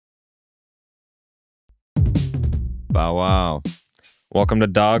Bow wow. Welcome to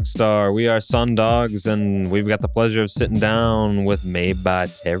DogStar. We are Sun Dogs, and we've got the pleasure of sitting down with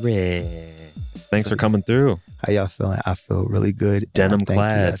MadeByTerry. Thanks for coming through. How y'all feeling? I feel really good. Denim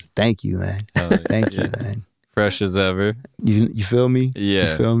clad. Thank you, man. Thank you, man. Fresh as ever. You feel me?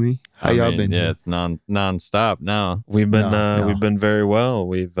 Yeah. You feel me? How y'all been? Yeah, it's non-stop now. We've been very well.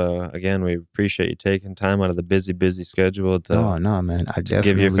 We've again, we appreciate you taking time out of the busy schedule to No, man. I definitely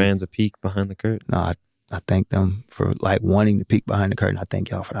give your fans a peek behind the curtain. No, I thank them for like wanting to peek behind the curtain. I thank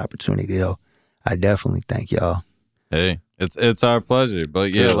y'all for the opportunity, though. I definitely thank y'all. Hey, it's our pleasure.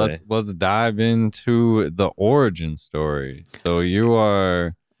 But yeah, Clearly. let's dive into the origin story. So you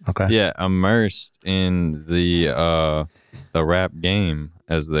are immersed in the rap game,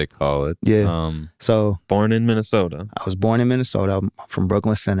 as they call it. Yeah. So born in Minnesota. I was born in Minnesota. I'm from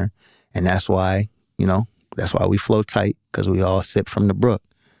Brooklyn Center, and that's why we flow tight, because we all sip from the brook.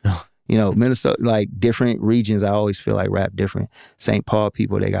 Minnesota, like different regions, I always feel like rap different. St. Paul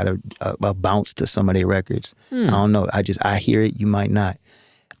people, they got a bounce to some of their records. I don't know. I hear it. You might not.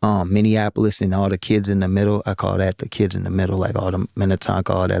 Minneapolis and all the kids in the middle, I call that the kids in the middle, like all the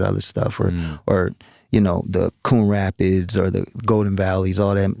Minnetonka, all that other stuff, or the Coon Rapids or the Golden Valleys,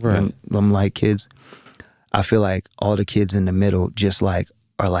 all that, them like kids. I feel like all the kids in the middle just like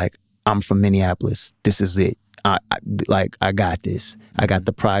are like, I'm from Minneapolis. This is it. I got this. I got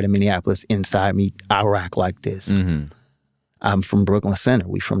the pride of Minneapolis inside me. I rock like this. Mm-hmm. I'm from Brooklyn Center.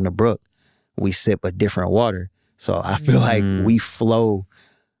 We from the Brook. We sip a different water. So I feel like we flow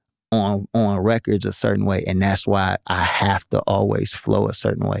on records a certain way, and that's why I have to always flow a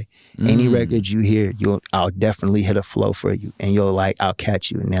certain way. Any records you hear, I'll definitely hit a flow for you, and I'll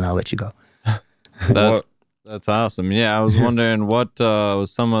catch you, and then I'll let you go. That's awesome. Yeah, I was wondering what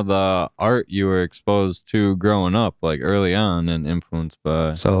was some of the art you were exposed to growing up, like early on, and influenced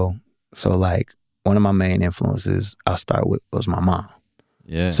by. So like one of my main influences I'll start with was my mom.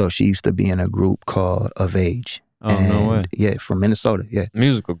 Yeah. So she used to be in a group called Of Age. Oh, no way. Yeah, from Minnesota. Yeah.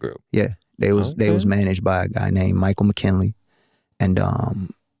 Musical group. Yeah. They was managed by a guy named Michael McKinley. And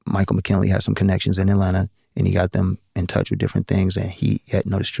Michael McKinley had some connections in Atlanta, and he got them in touch with different things. And he had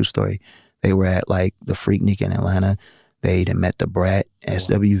this true story. They were at like the Freaknik in Atlanta. They then met the Brat,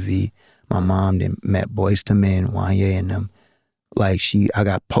 SWV. My mom then met Boyz II Men, Wanye, and them. Like I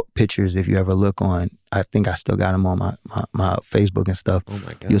got pictures. If you ever look on, I think I still got them on my Facebook and stuff. Oh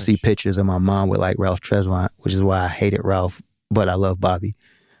my gosh. You'll see pictures of my mom with like Ralph Tresvant, which is why I hated Ralph, but I love Bobby.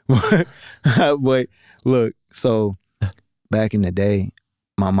 But look, so back in the day,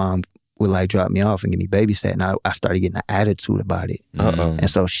 my mom would like drop me off and give me babysat, and I started getting an attitude about it. And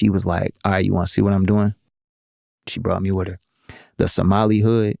so she was like, all right, you want to see what I'm doing? She brought me with her. The Somali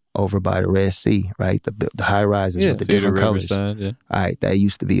hood over by the Red Sea, right? The high rises with the different colors. Yeah. All right, that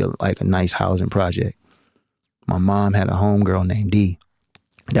used to be like a nice housing project. My mom had a homegirl named D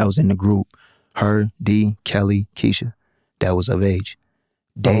that was in the group. Her, D, Kelly, Keisha, that was Of Age.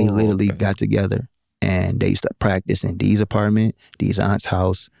 They literally got together, and they used to practice in D's apartment, D's aunt's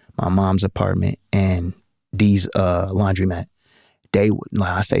house, my mom's apartment, and D's laundromat. They would, like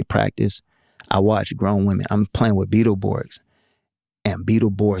I say, practice. I watch grown women. I'm playing with Beetleborgs, and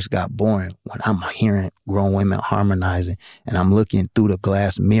Beetleborgs got boring when I'm hearing grown women harmonizing, and I'm looking through the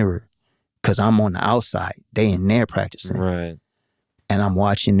glass mirror because I'm on the outside. They in there practicing. Right. And I'm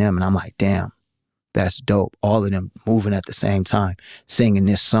watching them, and I'm like, damn, that's dope. All of them moving at the same time, singing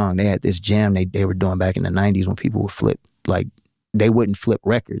this song. They had this jam they were doing back in the 90s when people would flip, like, they wouldn't flip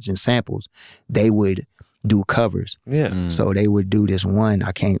records and samples. They would do covers. Yeah. So they would do this one.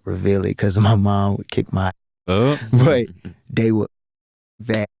 I can't reveal it because my mom would kick my but they would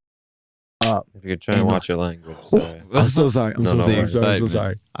that up. If you could try and watch your language. Sorry. I'm so sorry. I'm so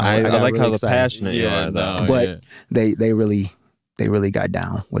sorry. I like really how excited. passionate you are, though. But they really got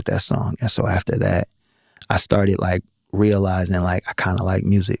down with that song. And so after that, I started like realizing like I kind of like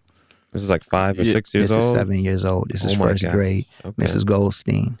music. This is like 5 or 6 years This old? is 7 years old. This is first grade. Okay. Mrs.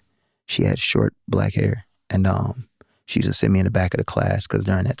 Goldstein, she had short black hair. And she used to sit me in the back of the class because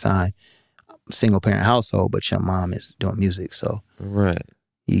during that time, single parent household, but your mom is doing music. So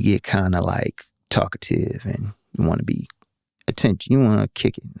you get kind of like talkative and you want to be attention. You want to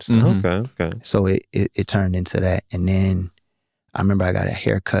kick it and stuff. Okay. So it turned into that. And then I remember I got a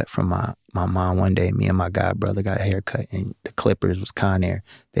haircut from my mom one day. Me and my god brother got a haircut, and the clippers was Conair.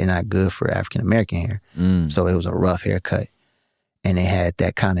 They're not good for African-American hair. So it was a rough haircut. And it had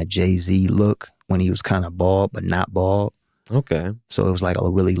that kind of Jay-Z look when he was kind of bald, but not bald. Okay. So it was like a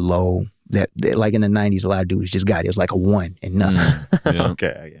really low, that like in the 90s, a lot of dudes just got it. It was like a 1 and nothing.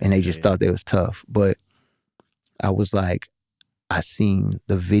 Okay. And they just thought they was tough. But I was like, I seen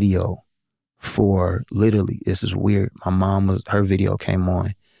the video for literally, this is weird. My mom her video came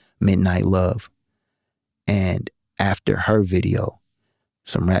on, Midnight Love. And after her video,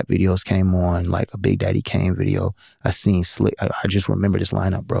 some rap videos came on, like a Big Daddy Kane video. I seen Slick, I just remember this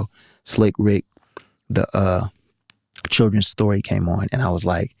lineup, bro. Slick Rick, the Children's Story came on, and I was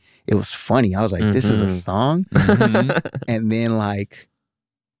like, it was funny. I was like, this is a song? And then like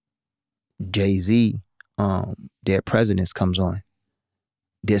Jay-Z, Dead Presidents comes on.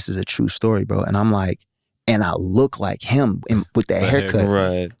 This is a true story, bro. And I'm like, and I look like him with that haircut.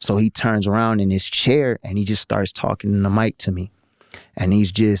 Right. So he turns around in his chair and he just starts talking in the mic to me. And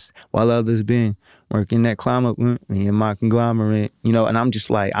he's just, while others been working that climb up, me and my conglomerate, you know, and I'm just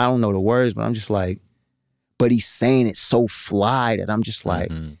like, I don't know the words, but I'm just like, but he's saying it so fly that I'm just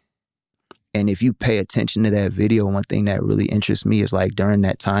like, and if you pay attention to that video, one thing that really interests me is like during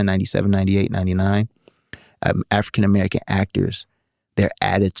that time, 97, 98, 99, African-American actors, their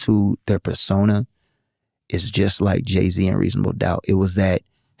attitude, their persona is just like Jay-Z and Reasonable Doubt. It was that,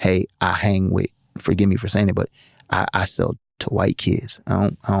 hey, I hang with, forgive me for saying it, but I sell to white kids. I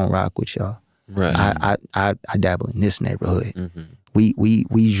don't rock with y'all. Right. I dabble in this neighborhood. We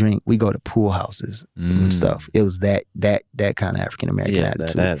drink, we go to pool houses and stuff. It was that kind of African-American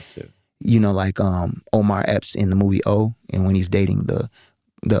attitude. That attitude. You know, like Omar Epps in the movie O, and when he's dating the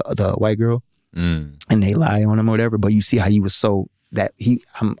white girl, and they lie on him or whatever. But you see how he was so that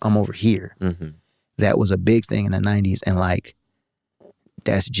I'm over here. That was a big thing in the 90s, and like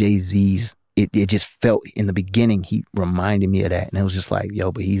that's Jay-Z's. It just felt in the beginning he reminded me of that, and it was just like,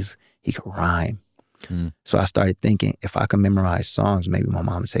 yo, but he could rhyme. So I started thinking, if I could memorize songs, maybe my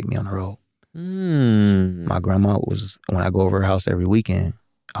mom would take me on the road. My grandma was, when I go over her house every weekend,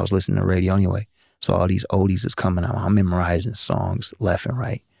 I was listening to radio anyway. So all these oldies is coming out. I'm memorizing songs left and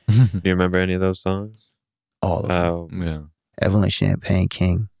right. Do you remember any of those songs? All of them. Yeah. Evelyn Champagne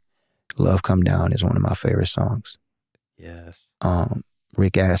King, Love Come Down is one of my favorite songs. Yes.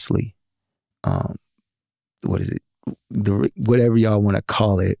 Rick Astley, what is it? Whatever y'all want to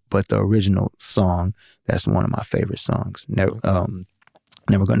call it, but the original song, that's one of my favorite songs. Never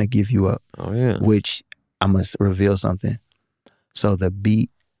Gonna Give You Up. Oh yeah. Which I must reveal something. So the beat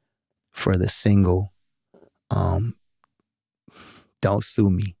for the single, Don't Sue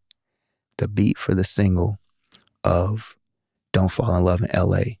Me, the beat for the single of Don't Fall in Love in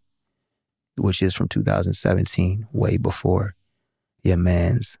LA, which is from 2017, way before your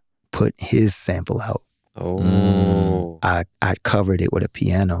man's put his sample out. Oh. I covered it with a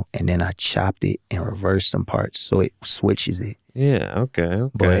piano, and then I chopped it and reversed some parts so it switches it. Yeah, okay.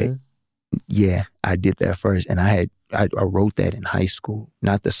 But yeah, I did that first, and I wrote that in high school.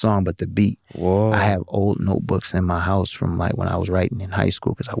 Not the song, but the beat. Whoa. I have old notebooks in my house from like when I was writing in high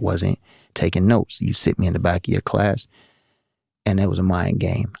school because I wasn't taking notes. You sit me in the back of your class, and it was a mind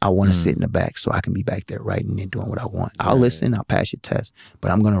game. I want to sit in the back so I can be back there writing and doing what I want. I'll listen, I'll pass your test,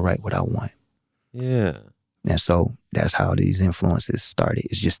 but I'm going to write what I want. Yeah. And so that's how these influences started.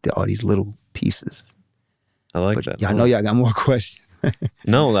 It's just all these little pieces. I like that. I know y'all got more questions.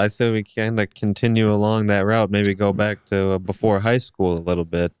 No, I said we kind of continue along that route. Maybe go back to before high school a little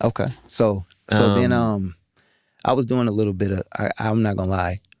bit. Okay. So then I was doing a little bit of, I'm not going to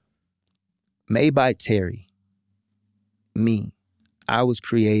lie, MadeByTerry, me, I was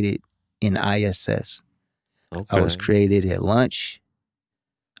created in ISS. Okay. I was created at lunch.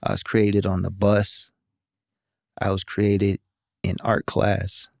 I was created on the bus. I was created in art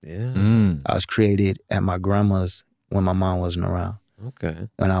class. Yeah. I was created at my grandma's when my mom wasn't around. Okay.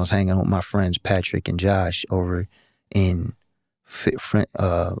 When I was hanging with my friends Patrick and Josh over in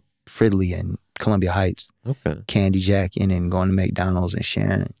Fridley and Columbia Heights. Okay. Candy jacking and going to McDonald's and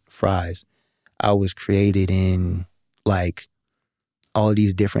sharing fries. I was created in like all of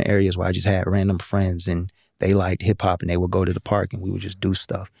these different areas where I just had random friends and they liked hip hop and they would go to the park and we would just do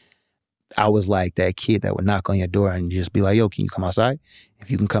stuff. I was like that kid that would knock on your door and just be like, yo, can you come outside?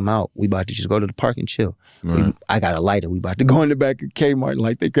 If you can come out, we about to just go to the park and chill. Right. I got a lighter. We about to go in the back of Kmart and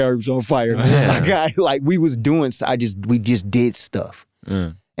like the car was on fire. Yeah. Like we was doing, we just did stuff.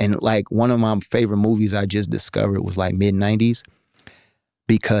 And like one of my favorite movies I just discovered was like mid-90s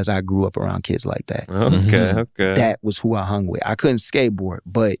because I grew up around kids like that. Okay. That was who I hung with. I couldn't skateboard,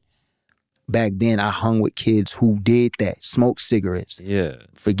 but back then I hung with kids who did that, smoked cigarettes. Yeah.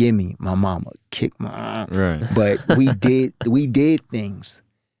 Forgive me, my mama kicked my Right. But we did things.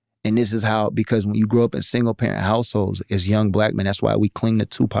 And this is how, because when you grow up in single parent households as young black men, that's why we cling to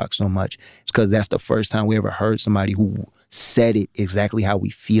Tupac so much. It's because that's the first time we ever heard somebody who said it exactly how we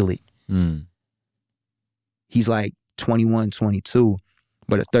feel it. He's like 21, 22,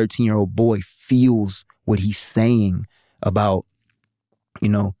 but a 13-year-old boy feels what he's saying about, you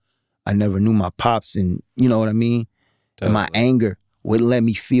know, I never knew my pops, and you know what I mean? Totally. And my anger would let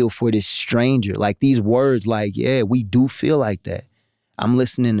me feel for this stranger. Like these words, like, yeah, we do feel like that. I'm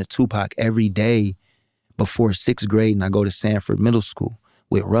listening to Tupac every day before 6th grade, and I go to Sanford Middle School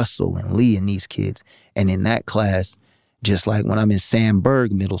with Russell and Lee and these kids. And in that class, just like when I'm in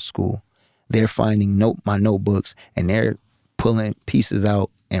Sandburg Middle School, they're finding my notebooks and they're pulling pieces out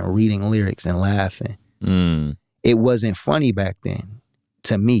and reading lyrics and laughing. It wasn't funny back then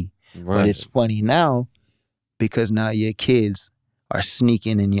to me, but it's funny now because now your kids are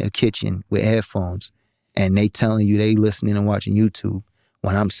sneaking in your kitchen with headphones and they telling you they listening and watching YouTube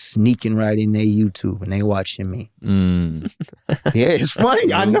when I'm sneaking right in their YouTube and they watching me. Yeah, it's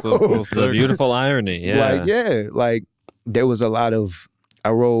funny. I know. It's a beautiful irony. Yeah. Like there was a lot of, I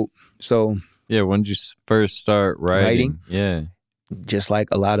wrote, so. Yeah, when did you first start writing? Yeah. Just like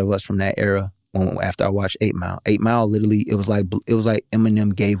a lot of us from that era, after I watched 8 Mile. 8 Mile, literally, it was like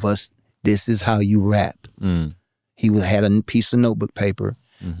Eminem gave us, this is how you rap. He had a piece of notebook paper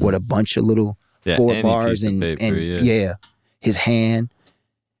with a bunch of little 4 bars and his hand.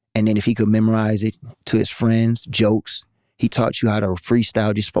 And then if he could memorize it to his friends, jokes, he taught you how to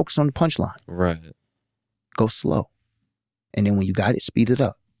freestyle. Just focus on the punchline. Right. Go slow. And then when you got it, speed it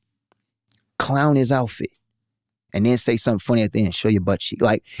up. Clown his outfit. And then say something funny at the end. Show your butt cheek.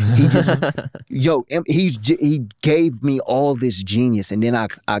 Like, he just, he gave me all this genius. And then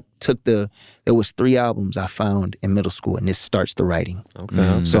I took there was 3 albums I found in middle school, and this starts the writing.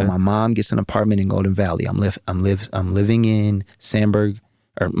 Okay. So my mom gets an apartment in Golden Valley. I'm living in Sandburg,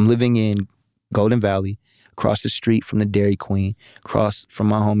 or I'm living in Golden Valley, across the street from the Dairy Queen, across from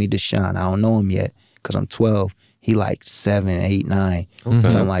my homie Deshaun. I don't know him yet because I'm 12. He like 7, 8, 9,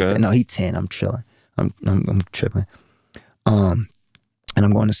 something like that. No, he 10. I'm chilling. I'm tripping. And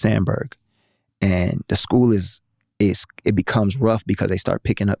I'm going to Sandburg, and the school it becomes rough because they start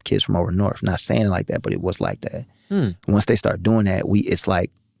picking up kids from over north. Not saying it like that, but it was like that. Once they start doing that, it's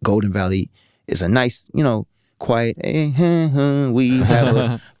like Golden Valley is a nice, quiet. We have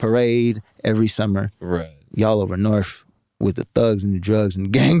a parade every summer. Right. Y'all over north with the thugs and the drugs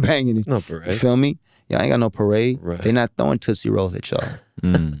and gang banging. No parade. You feel me? Y'all ain't got no parade. Right. They're not throwing Tootsie Rolls at y'all.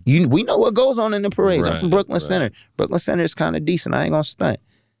 We know what goes on in the parades. I'm from Brooklyn Center. Brooklyn Center is kind of decent. I ain't gonna stunt.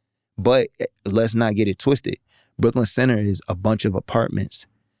 But let's not get it twisted. Brooklyn Center is a bunch of apartments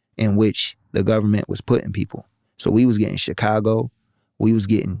in which the government was putting people. So we was getting Chicago, we was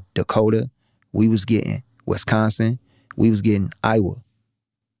getting Dakota, we was getting Wisconsin, we was getting Iowa.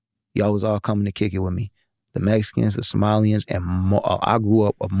 Y'all was all coming to kick it with me. The Mexicans, the Somalians, and I grew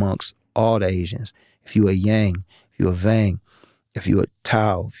up amongst all the Asians. If you a Yang, if you a Vang, if you a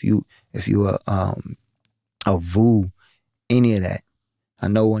Tao, if you a Vu, any of that. I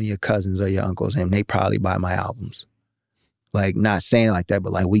know one of your cousins or your uncles, and they probably buy my albums. Like, not saying it like that,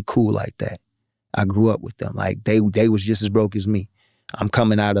 but like, we cool like that. I grew up with them. Like, they was just as broke as me. I'm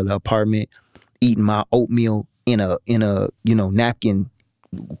coming out of the apartment, eating my oatmeal in a napkin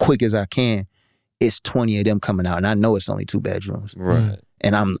quick as I can. It's 20 of them coming out, and I know it's only 2 bedrooms. Right.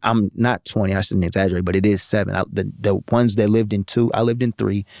 And I'm not 20, I shouldn't exaggerate, but it is 7. The ones that lived in 2, I lived in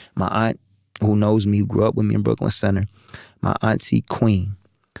 3. My aunt, who knows me, who grew up with me in Brooklyn Center, my auntie Queen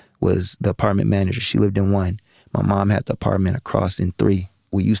was the apartment manager. She lived in 1. My mom had the apartment across in 3.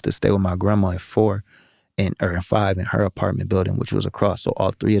 We used to stay with my grandma in 4 and 5 in her apartment building, which was across. So all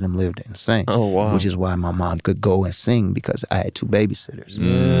 3 of them lived in the same. Oh, wow. Which is why my mom could go and sing, because I had 2 babysitters.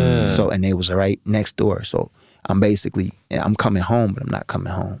 Yeah. So, and they was right next door. So I'm coming home, but I'm not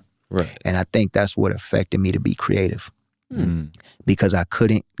coming home. Right. And I think that's what affected me to be creative. Because I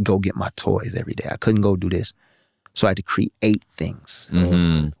couldn't go get my toys every day. I couldn't go do this. So I had to create things,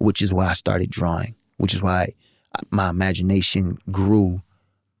 which is why I started drawing, which is why my imagination grew.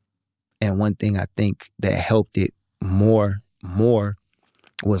 And one thing I think that helped it more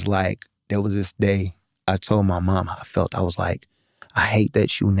was like, there was this day I told my mom how I felt. I was like, I hate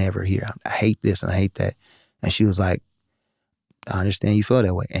that you never here. I hate this and I hate that. And she was like, I understand you feel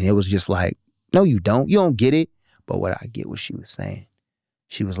that way. And it was just like, no, you don't. You don't get it. But what I get what she was saying.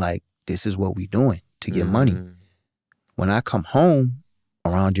 She was like, this is what we doing to get money. When I come home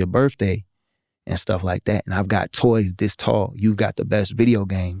around your birthday and stuff like that, and I've got toys this tall, you've got the best video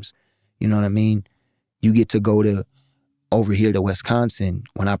games, you know what I mean? You get to go to over here to Wisconsin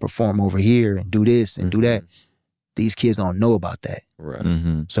when I perform over here and do this and do that. These kids don't know about that.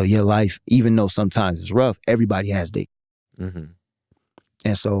 Right. So your life, even though sometimes it's rough, everybody has their. And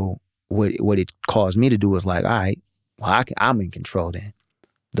so what it caused me to do was like, all right, well, I'm in control then.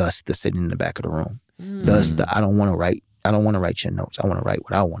 Thus the sitting in the back of the room. Thus I don't want to write your notes. I want to write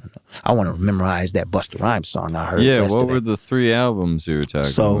what I want to know. I want to memorize that Busta Rhymes song I heard yesterday. What were the 3 albums you were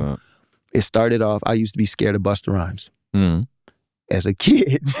talking about? It started off, I used to be scared of Busta Rhymes as a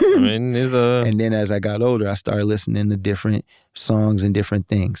kid. I mean, And then as I got older, I started listening to different songs and different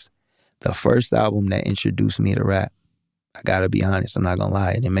things. The first album that introduced me to rap, I gotta be honest, I'm not gonna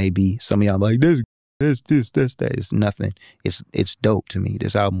lie, and it may be, some of y'all like, this, that. It's nothing. It's dope to me.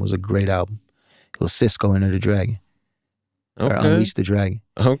 This album was a great album. It was Cisco Enter the Dragon. Or Unleash the Dragon.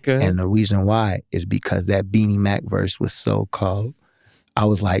 Okay. And the reason why is because that Beanie Mac verse was so cold. I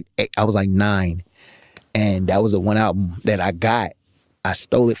was like 9. And that was the one album that I got. I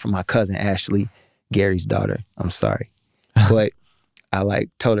stole it from my cousin Ashley, Gary's daughter. I'm sorry. But I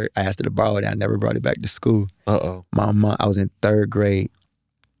told her, I asked her to borrow it. I never brought it back to school. My mom, I was in 3rd grade,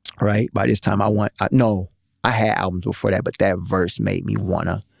 right? By this time I had albums before that, but that verse made me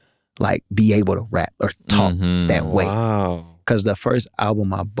wanna be able to rap or talk that way. Wow. Because the first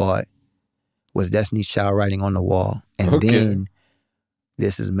album I bought was Destiny's Child Writing on the Wall. And then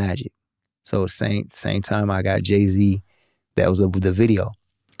This Is Magic. So same time I got Jay-Z, that was the video.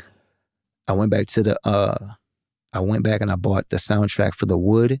 I went back and I bought the soundtrack for The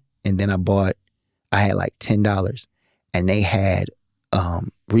Wood, and then I had like $10, and they had not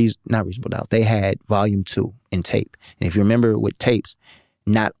Reasonable Doubt, they had Volume 2 in tape. And if you remember with tapes,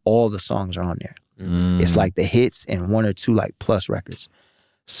 not all the songs are on there. It's like the hits and 1 or 2 plus records.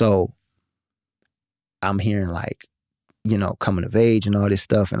 So I'm hearing coming of age and all this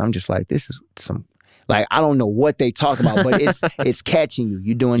stuff, and I'm just like, this is some, I don't know what they talk about, but it's catching you.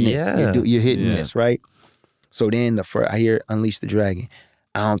 You're doing this. Yeah. You're hitting this, right? So then I hear Unleash the Dragon.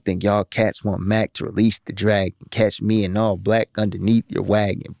 I don't think y'all cats want Mac to release the dragon. Catch me in all black underneath your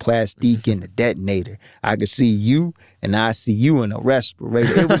wagon. Plastique in the detonator. I could see you, and I see you in a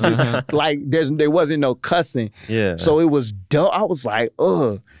respirator. It was just there wasn't no cussing. Yeah. So it was dope. I was like,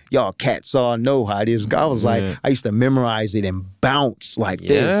 y'all cats all know how this goes. I was like, I used to memorize it and bounce like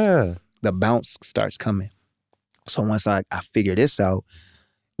this. The bounce starts coming. So once I figure this out,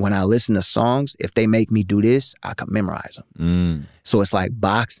 when I listen to songs, if they make me do this, I can memorize them. So it's like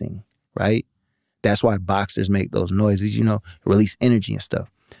boxing, right? That's why boxers make those noises, release energy and stuff.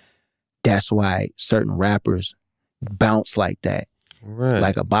 That's why certain rappers bounce like that,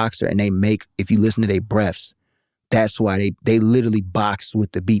 like a boxer. And if you listen to their breaths, that's why they literally box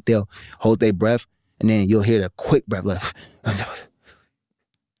with the beat. They'll hold their breath, and then you'll hear the quick breath,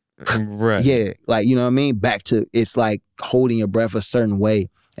 right. Yeah, you know what I mean? Back to, it's like holding your breath a certain way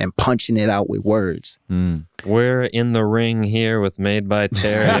and punching it out with words. We're in the ring here with Made by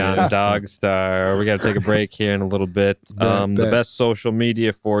Terry on DogStar. We got to take a break here in a little bit. The best social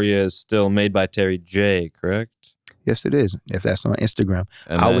media for you is still Made by Terry J, correct? Yes, it is. If that's on Instagram.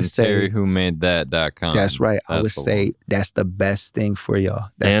 And I would say TerryWhoMadeThat.com. That's right. I would say that's the best thing for y'all.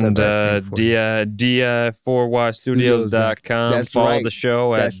 That's and the best thing DI4YStudios.com. That's Follow right. the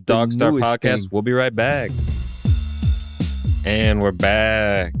show at DogStar Podcast. Thing. We'll be right back. And we're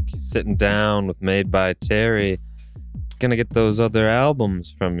back, sitting down with Made by Terry. Gonna get those other albums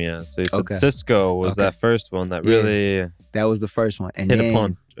from you. So you said Cisco was that first one that really... That was the first one. And hit then a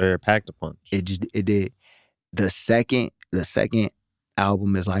punch, or packed a punch. It did. The second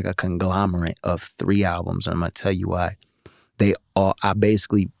album is like a conglomerate of 3 albums. And I'm gonna tell you why. I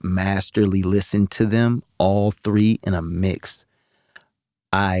basically masterly listened to them, all 3 in a mix.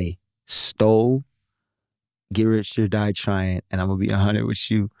 I stole Get Rich or Die Trying, and I'm gonna be 100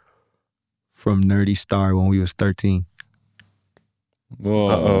 with you, from Nerdy Star when we was 13.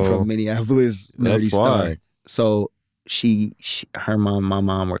 Whoa. From Minneapolis, Nerdy Star. So my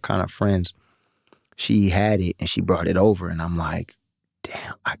mom were kind of friends. She had it and she brought it over, and I'm like,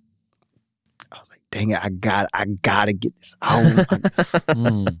 damn, I was like, dang it, I gotta get this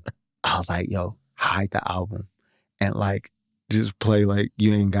album. I was like, yo, hide the album and just play like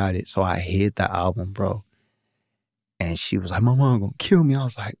you ain't got it. So I hid the album, bro. And she was like, my mom gonna kill me. I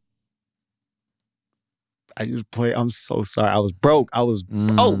was like, I just play. I'm so sorry. I was broke.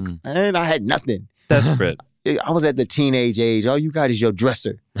 And I had nothing. Desperate. I was at the teenage age. All you got is your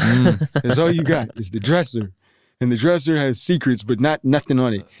dresser. That's all you got is the dresser. And the dresser has secrets, but nothing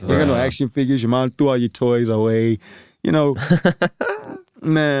on it. You got no action figures. Your mom threw all your toys away.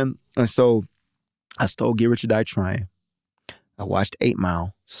 Man. And so I stole Get Rich or Die Trying. I watched 8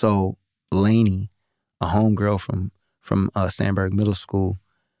 Mile. So Lainey, a homegirl from Sandberg Middle School,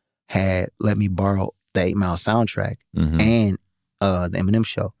 had let me borrow the 8 Mile soundtrack and the Eminem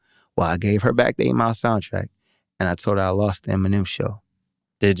show. Well, I gave her back the 8 Mile soundtrack, and I told her I lost the Eminem show.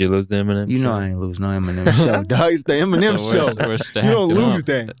 Did you lose the Eminem show? You know I ain't lose no Eminem show. Dog, it's the Eminem show. You don't lose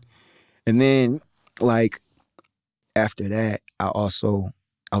that. And then, after that, I was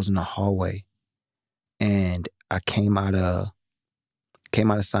in the hallway, and I came out of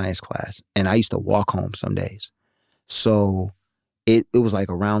came out of science class, and I used to walk home some days. So it was like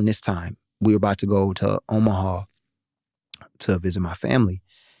around this time, we were about to go to Omaha to visit my family.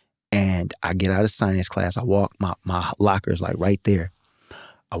 And I get out of science class. I walk, my locker is like right there.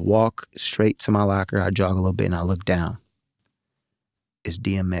 I walk straight to my locker. I jog a little bit and I look down. It's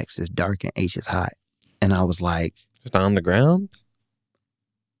DMX. It's dark and H is hot. And I was like. Just on the ground?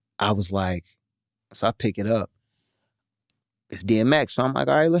 I was like, so I pick it up. It's DMX. So I'm like,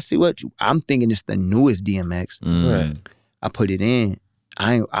 all right, let's see I'm thinking it's the newest DMX. Right. I put it in.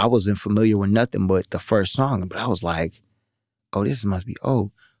 I wasn't familiar with nothing but the first song. But I was like, oh, this must be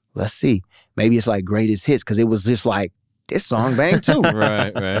old. Let's see. Maybe it's like greatest hits, because it was just like, this song bang too.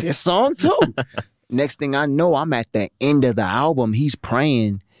 Right. This song too. Next thing I know, I'm at the end of the album. He's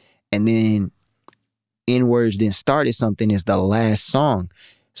praying, and then N-Words Then Started Something is the last song.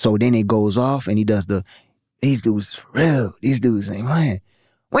 So then it goes off, and he does these dudes for real. These dudes ain't playing.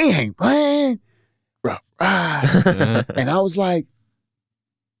 We ain't playing. Rough ride. And I was like,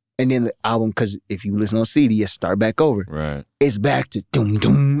 and then the album, because if you listen on CD, it start back over. Right. It's back to doom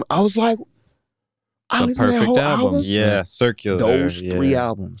doom. I was like, I listened to that whole album. Yeah, circular. Those 3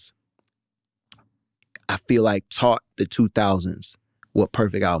 albums, I feel like taught the 2000s what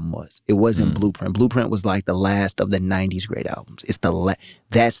Perfect Album was. It wasn't Blueprint. Blueprint was like the last of the 90s great albums. It's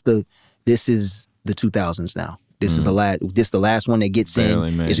this is the 2000s now. This is the last. This the last one that gets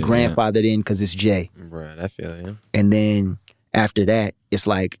in. It's grandfathered in because it's Jay. Right, I feel you. And then after that, it's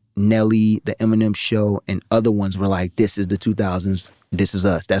like Nelly, the Eminem Show, and other ones were like, this is the 2000s. This is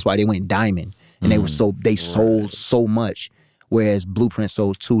us. That's why they went diamond, and they sold so much. Whereas Blueprint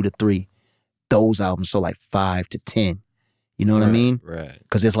sold 2 to 3. Those albums sold like 5 to 10. You know what I mean? Right.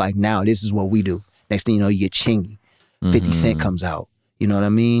 Because it's like, now this is what we do. Next thing you know, you get Chingy. 50 Cent comes out. You know what I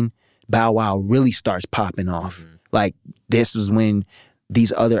mean? Bow Wow really starts popping off. Like, this is when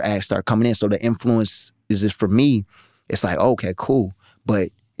these other acts start coming in. So the influence is just, for me, it's like, okay, cool. But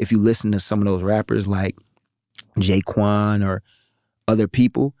if you listen to some of those rappers like Jaquan or other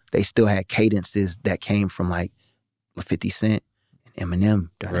people, they still had cadences that came from like 50 Cent and Eminem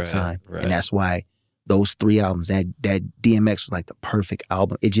during that time. Right. And that's why those 3 albums, that DMX was like the perfect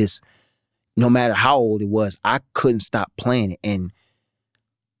album. It just, no matter how old it was, I couldn't stop playing it. And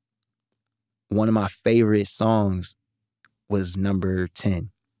one of my favorite songs was number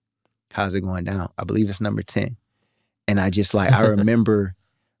 10. How's it going down? I believe it's number 10. And I just like, I remember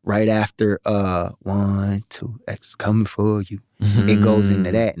right after 1, 2, X coming for you. It goes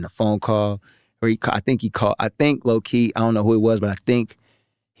into that, and the phone call where I think low key, I don't know who it was, but I think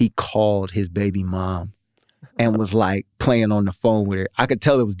he called his baby mom and was like playing on the phone with her. I could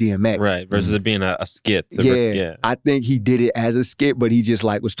tell it was DMX. Right, versus it being a skit. Yeah, I think he did it as a skit, but he just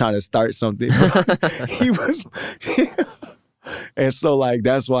like was trying to start something. He was... And so like,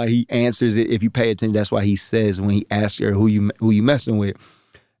 that's why he answers it. If you pay attention, that's why he says when he asks her who you messing with.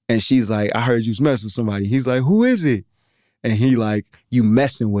 And she's like, I heard you was messing with somebody. He's like, who is it? And he like, you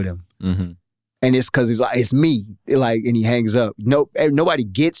messing with him. And it's because it's me. Like, and he hangs up. Nobody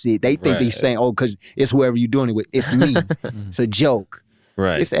gets it. They think he's saying, oh, because it's whoever you're doing it with. It's me. It's a joke.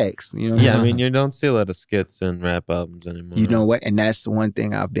 Right. It's X. You know? Yeah, I mean, you don't see a lot of skits and rap albums anymore. You know what? And that's the one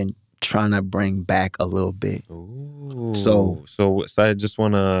thing I've been trying to bring back a little bit. Ooh. So I just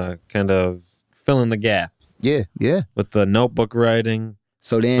want to kind of fill in the gap. Yeah. With the notebook writing.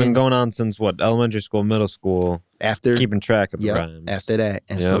 So then, it's been going on since what? Elementary school, middle school. After keeping track of the rhymes. After that,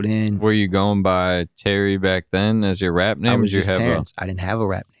 and so then, were you going by Terry back then as your rap name? I was just Terrence. I didn't have a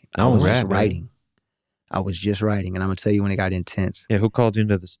rap name. I was just writing. I was just writing, and I'm gonna tell you when it got intense. Yeah, who called you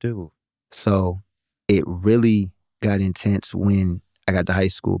into the stew? So it really got intense when I got to high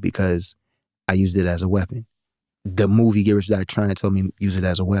school because I used it as a weapon. The movie Get Rich or Die Trying told me use it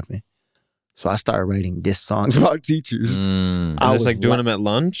as a weapon. So I started writing diss songs about teachers. I was like doing them at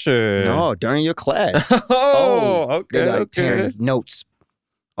lunch or? No, during your class. Okay. They're like, Terry, notes.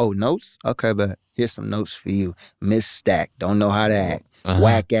 Oh, notes? Okay, but here's some notes for you. Miss Stack, don't know how to act.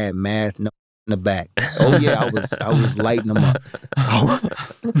 Whack at math, no in the back. Oh yeah, I was lighting them up.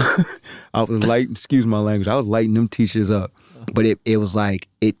 I was lighting, excuse my language, I was lighting them teachers up. But it was like,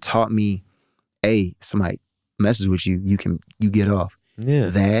 it taught me, hey, somebody messes with you, you get off. Yeah.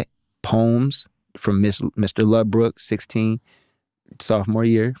 That, poems from Mr. Ludbrook, 16, sophomore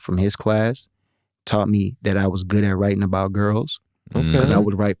year, from his class, taught me that I was good at writing about girls. Because I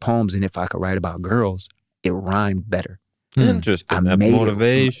would write poems, and if I could write about girls, it rhymed better. Interesting. That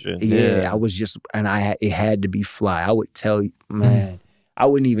motivation. Yeah, I was just, and it had to be fly. I would tell you, man, I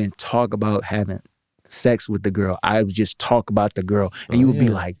wouldn't even talk about having sex with the girl. I would just talk about the girl, and you would be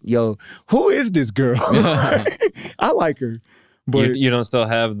like, yo, who is this girl? I like her. But you don't still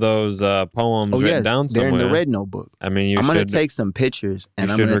have those poems written down somewhere? They're in the red notebook. I mean, I'm going to take some pictures,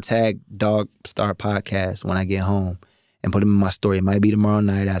 and I'm going to tag DogStar Podcast when I get home and put them in my story. It might be tomorrow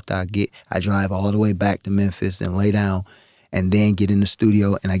night after I drive all the way back to Memphis and lay down and then get in the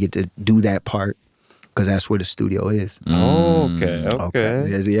studio, and I get to do that part because that's where the studio is. Oh, okay.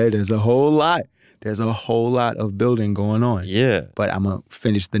 There's a whole lot. There's a whole lot of building going on. Yeah. But I'm going to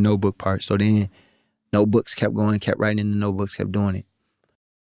finish the notebook part. So then notebooks kept going, kept writing in the notebooks, kept doing it.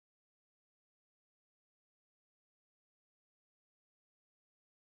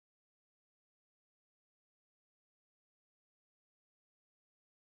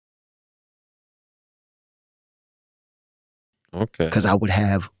 Okay. Because I would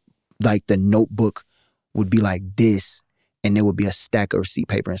have, like, the notebook would be like this, and there would be a stack of receipt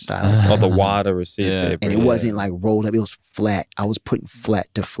paper inside. Oh, the wad of receipt paper. And it wasn't like rolled up, it was flat. I was putting flat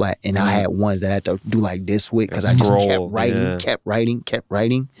to flat. And I had ones that I had to do like this with because I just kept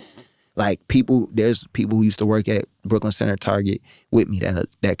writing. Like there's people who used to work at Brooklyn Center Target with me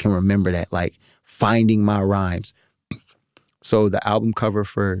that can remember that, like finding my rhymes. So the album cover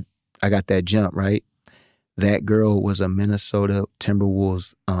for I Got That Jump, right? That girl was a Minnesota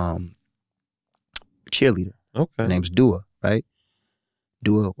Timberwolves cheerleader. Okay. Her name's Dua, right?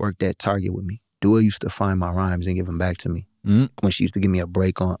 Dua worked at Target with me. Dua used to find my rhymes and give them back to me when she used to give me a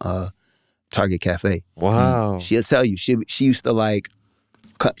break on Target Cafe. Wow. She'll tell you, she used to like,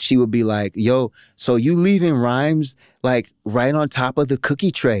 she would be like, yo, so you leaving rhymes like right on top of the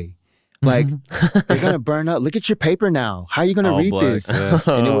cookie tray. Like, they're going to burn up. Look at your paper now. How are you going to read this? Yeah.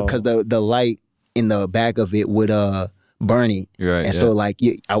 And it would, because the light in the back of it would burn it. Right, and so like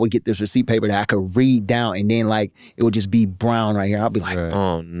I would get this receipt paper that I could read down, and then like it would just be brown right here. I'll be like,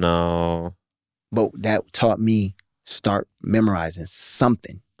 oh no. But that taught me start memorizing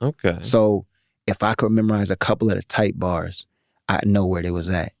something. Okay. So if I could memorize a couple of the tight bars, I know where they was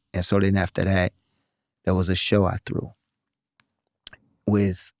at. And so then after that, there was a show I threw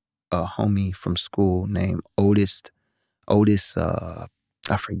with a homie from school named Otis, I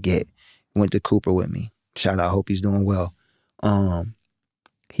forget, went to Cooper with me. Shout out, I hope he's doing well.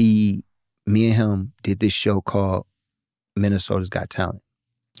 Me and him did this show called Minnesota's Got Talent,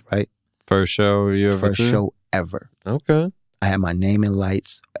 right? First show you ever First show ever. Okay. I had my name in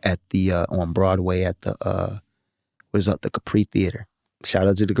lights at the on Broadway at the the Capri Theater. Shout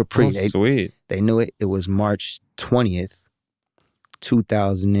out to the Capri. Oh, sweet. They knew it. It was March 20th,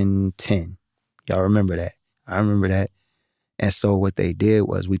 2010. Y'all remember that? I remember that. And so what they did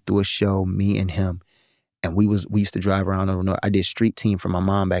was we threw a show, me and him, and we used to drive around over north. I did street team for my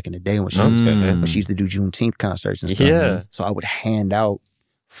mom back in the day when she used to do Juneteenth concerts and stuff. Yeah. So I would hand out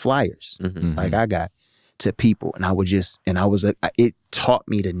flyers like I got to people, and I would just, it taught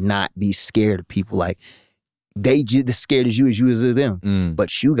me to not be scared of people. Like they just as scared as you as them,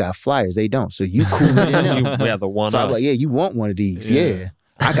 but you got flyers, they don't. So you cool with them. Yeah, the one. So I'm like, yeah, you want one of these? Yeah.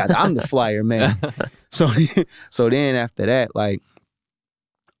 I'm the flyer man. So then after that, like,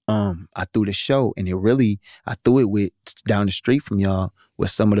 I threw the show, and I threw it with down the street from y'all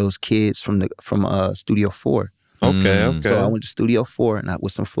with some of those kids from Studio 4. Okay. So I went to Studio 4 and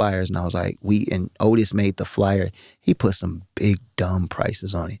with some flyers, and I was like, and Otis made the flyer. He put some big dumb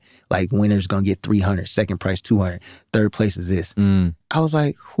prices on it. Like winner's gonna get $300, second price $200, third place is this. I was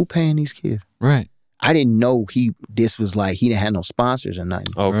like, who paying these kids? Right. I didn't know this was like, he didn't have no sponsors or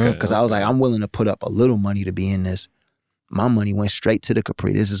nothing. Okay. Because I was like, I'm willing to put up a little money to be in this. My money went straight to the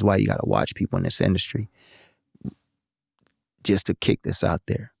Capri. This is why you got to watch people in this industry. Just to kick this out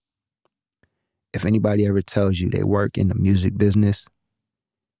there. If anybody ever tells you they work in the music business,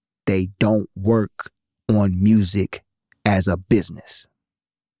 they don't work on music as a business.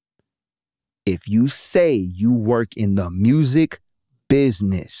 If you say you work in the music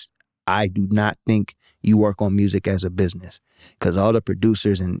business, I do not think you work on music as a business, because all the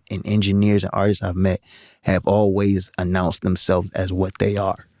producers and engineers and artists I've met have always announced themselves as what they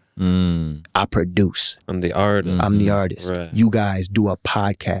are. I produce. I'm the artist. I'm the artist. Right. You guys do a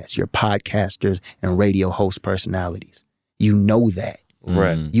podcast. You're podcasters and radio host personalities. You know that.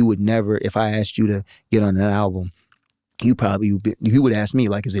 Right. You would never, if I asked you to get on an album, you would ask me,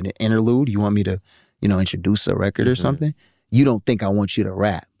 like, is it an interlude? You want me to, introduce a record or something? You don't think I want you to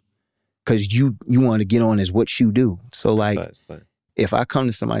rap. Because you want to get on as what you do. So like, if I come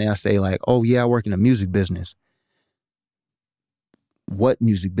to somebody and I say like, oh yeah, I work in the music business. What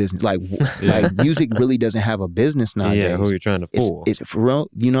music business? Like music really doesn't have a business nowadays. Yeah, who are you trying to fool? It's for real,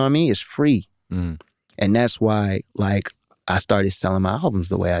 you know what I mean? It's free. And that's why like I started selling my albums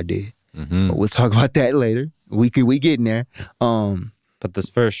the way I did. But we'll talk about that later. We getting there. But this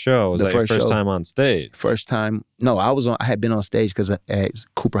first show, was that your first time on stage? First time. No, I had been on stage because at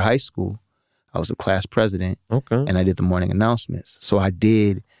Cooper High School, I was the class president. Okay. And I did the morning announcements. So I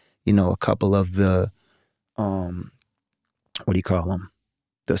did, you know, a couple of the, what do you call them?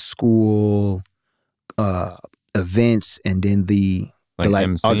 The school events, and then the MC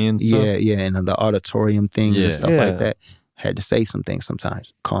and stuff? Yeah, and the auditorium things and stuff like that. Had to say some things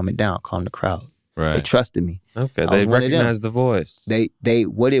sometimes, calm it down, calm the crowd. Right. They trusted me. Okay, they recognized the voice. They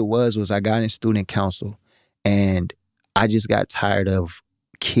what it was I got in student council, and I just got tired of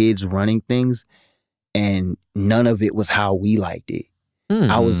kids running things, and none of it was how we liked it.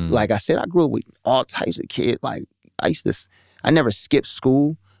 I was, like I said, I grew up with all types of kids. Like, I never skipped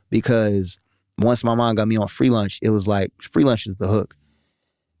school because once my mom got me on free lunch, it was like, free lunch is the hook.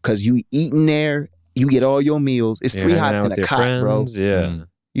 Because you eating there, you get all your meals. It's 3 hots in a cot, friends, bro. Yeah.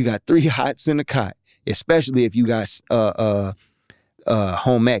 You got 3 hots in a cot, especially if you got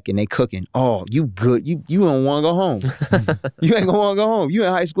home ec and they cooking. Oh, you good. You don't want to go home. You ain't gonna want to go home. You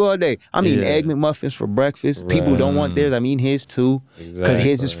in high school all day. I'm eating Egg McMuffins for breakfast. Right. People don't want theirs. I'm eating his too. Because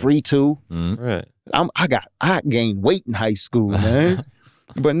his is free too. Right. I gained weight in high school, man.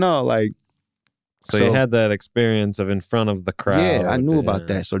 But no, like. So you had that experience of in front of the crowd. Yeah, I knew about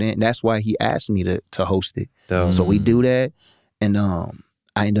that. So then that's why he asked me to host it. So we do that, and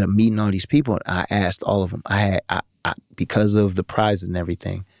I ended up meeting all these people. I asked all of them. I because of the prizes and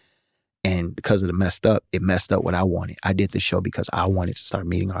everything, and because of it messed up what I wanted. I did the show because I wanted to start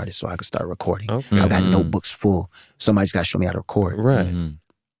meeting artists so I could start recording. Okay. I got notebooks full. Somebody's got to show me how to record. Right.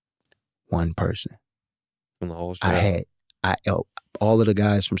 One person. From the whole show. I all of the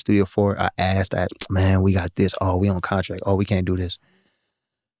guys from Studio 4, I asked, man, we got this. Oh, we on contract. Oh, we can't do this.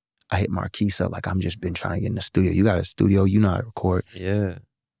 I hit Marquise up like, I'm just been trying to get in the studio. You got a studio, you know how to record. Yeah.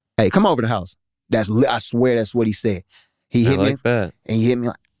 Hey, come over to the house. I swear that's what he said. He hit me that. And he hit me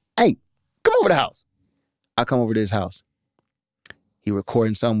like, hey, come over to the house. I come over to his house. He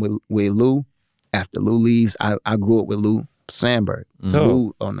recording something with Lou. After Lou leaves, I grew up with Lou Sandberg.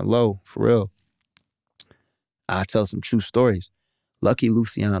 Lou on the low, for real. I tell some true stories. Lucky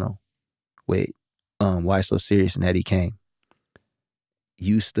Luciano with Why So Serious and Eddie Kane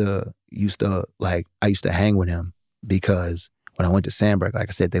used to like, I used to hang with him because when I went to Sandberg, like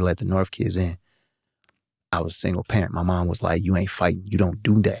I said, they let the North kids in. I was a single parent. My mom was like, you ain't fighting. You don't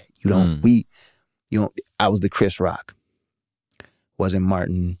do that. You don't, I was the Chris Rock. Wasn't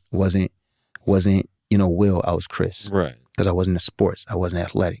Martin, wasn't, Will, I was Chris. Right. Because I wasn't in sports. I wasn't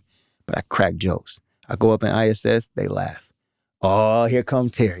athletic. But I cracked jokes. I go up in ISS, they laugh. Oh, here come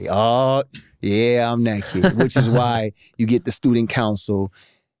Terry. Oh, yeah, I'm that kid. Which is why you get the student council.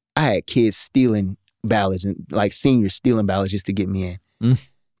 I had kids stealing ballots and like seniors stealing ballots just to get me in.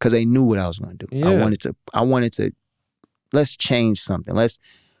 Because they knew what I was going to do. Yeah. I wanted to, let's change something. Let's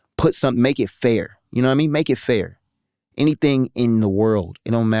put something, make it fair. You know what I mean? Make it fair. Anything in the world,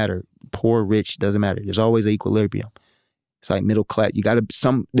 it don't matter. Poor, rich, doesn't matter. There's always an equilibrium. It's like middle class.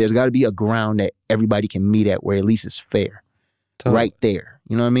 There's got to be a ground that everybody can meet at where at least it's fair. Totally. Right there.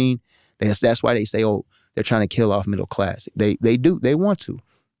 You know what I mean? That's why they say, oh, they're trying to kill off middle class. They do. They want to.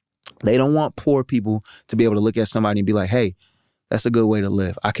 They don't want poor people to be able to look at somebody and be like, hey, that's a good way to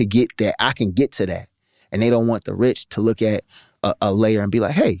live. I could get that. I can get to that. And they don't want the rich to look at a layer and be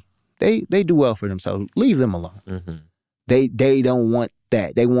like, hey, they do well for themselves. Leave them alone. Mm-hmm. They don't want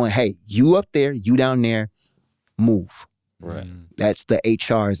that. They want, hey, you up there, you down there, move. Right. That's the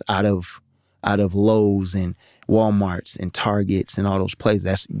HRs out of Lowe's and Walmarts and Targets and all those places.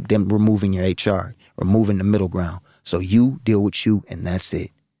 That's them removing your HR, removing the middle ground. So you deal with you, and that's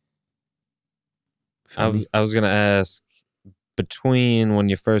it. I was going to ask, between when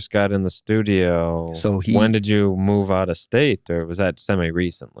you first got in the studio, when did you move out of state, or was that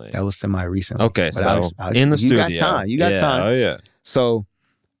semi-recently? That was semi-recently. Okay, so in the studio. You got time. Oh, yeah. So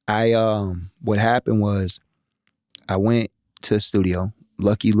what happened was I went to the studio.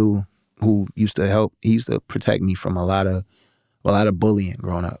 Lucky Lou, who used to help, he used to protect me from a lot of bullying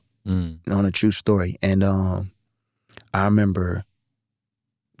growing up. On a true story. And I remember,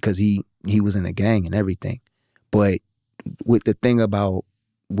 because he was in a gang and everything. But with the thing about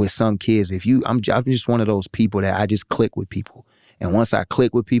with some kids, I'm just one of those people that I just click with people. And once I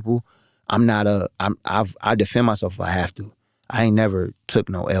click with people, I defend myself if I have to. I ain't never took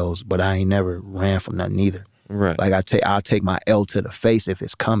no L's, but I ain't never ran from nothing either. Right. Like I'll take my L to the face if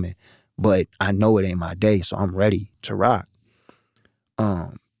it's coming, but I know it ain't my day, so I'm ready to rock.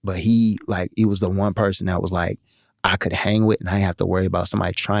 But he was the one person that was like, I could hang with and I didn't have to worry about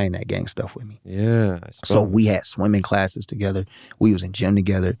somebody trying that gang stuff with me. Yeah. So we had swimming classes together. We was in gym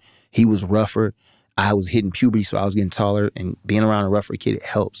together. He was rougher. I was hitting puberty, so I was getting taller, and being around a rougher kid, it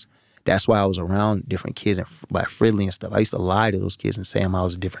helps. That's why I was around different kids and by Fridley and stuff. I used to lie to those kids and say I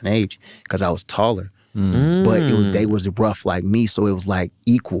was a different age because I was taller. But they was rough like me, so it was like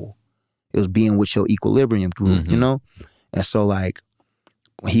equal. It was being with your equilibrium group, you know? And so like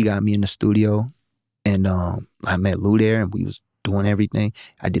when he got me in the studio and I met Lou there and we was doing everything,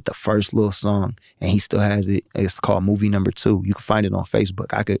 I did the first little song and he still has it. It's called Movie Number 2. You can find it on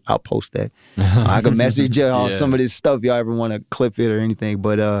Facebook. I'll post that. I could message you on some of this stuff if y'all ever want to clip it or anything.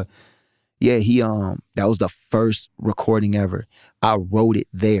 But yeah, that was the first recording ever. I wrote it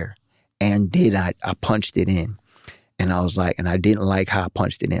there and I punched it in. And I was like, and I didn't like how I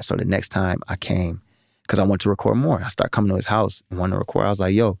punched it in. So the next time I came, because I wanted to record more, I started coming to his house and wanted to record. I was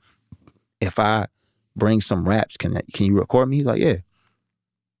like, yo, if I bring some raps, can you record me? He's like, yeah.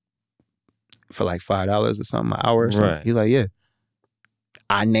 For like $5 or something, an hour or something. Right. He's like, yeah.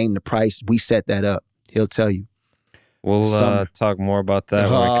 I named the price. We set that up. He'll tell you. We'll talk more about that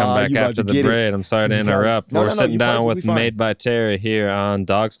when we come back after the break. I'm sorry to interrupt. We're sitting down with Made by Terry here on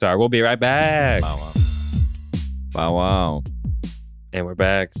DogStar. We'll be right back. Wow, wow. And we're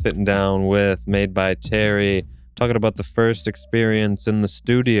back sitting down with Made by Terry, talking about the first experience in the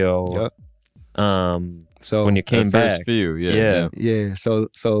studio. Yep. So when you came back. First few, yeah.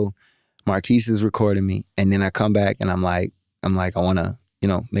 So Marquise is recording me, and then I come back and I'm like, I want to,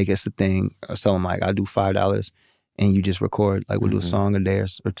 make us a thing. So I'm like, I'll do $5 and you just record. Like we'll do a song a day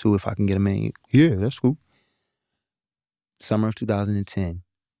or two if I can get them in. Yeah, that's cool. Summer of 2010,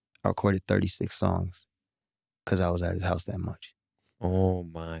 I recorded 36 songs. Because I was at his house that much. Oh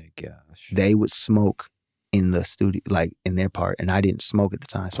my gosh. They would smoke in the studio, like in their part, and I didn't smoke at the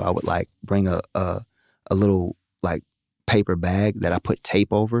time. So I would like bring a little like paper bag that I put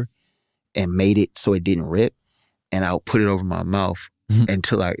tape over and made it so it didn't rip. And I would put it over my mouth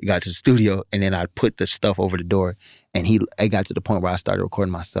until I got to the studio, and then I'd put the stuff over the door. And it got to the point where I started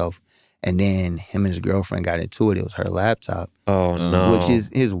recording myself. And then him and his girlfriend got into it. It was her laptop. Oh no. Which is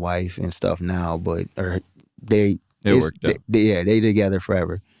his wife and stuff now, but they worked out. They together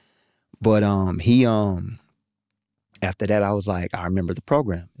forever. But he after that I was like, I remember the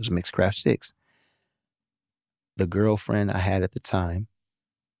program. It was Mixcraft 6. The girlfriend I had at the time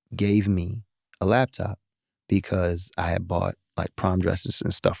gave me a laptop because I had bought like prom dresses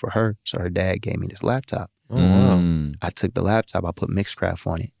and stuff for her. So her dad gave me this laptop. Oh wow. I took the laptop, I put Mixcraft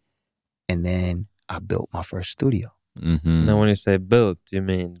on it, and then I built my first studio. Now when you say built, you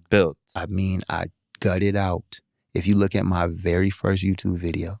mean built? I mean I gutted out. If you look at my very first YouTube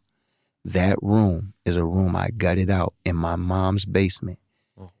video, that room is a room I gutted out in my mom's basement.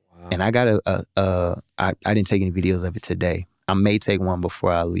 Oh, wow. And I got I didn't take any videos of it today. I may take one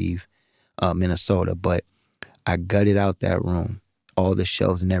before I leave Minnesota, but I gutted out that room, all the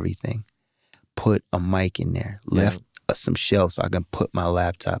shelves and everything, put a mic in there, left some shelves so I can put my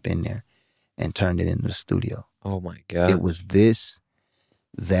laptop in there and turned it into the studio. Oh my God. It was this,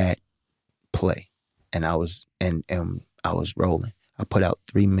 that, play. And I was I was rolling. I put out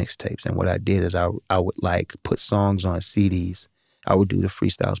 3 mixtapes, and what I did is I would like put songs on CDs. I would do the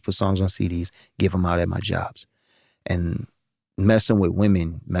freestyles, put songs on CDs, give them out at my jobs. And messing with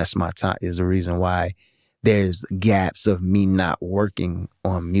women messed my time is the reason why there's gaps of me not working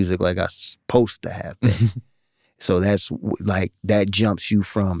on music like I was supposed to have been. So that's like, that jumps you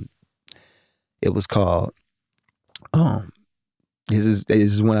from, it was called, this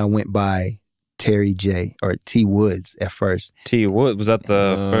is when I went by Terry J or T Woods at first. T Woods, was that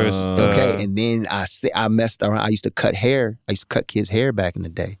the first? Okay, and then I messed around. I used to cut hair. I used to cut kids' hair back in the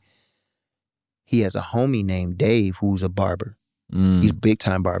day. He has a homie named Dave who's a barber. He's a big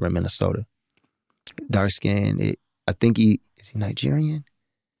time barber in Minnesota. Dark skin. I think is he Nigerian?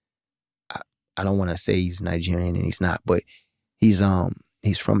 I don't want to say he's Nigerian and he's not, but he's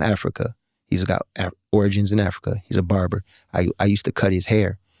from Africa. He's got origins in Africa. He's a barber. I used to cut his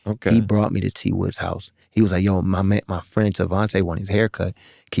hair. Okay. He brought me to T Wood's house. He was like, yo, my friend Tavante wanted his haircut.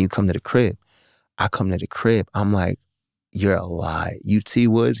 Can you come to the crib? I come to the crib. I'm like, you're a lie. You T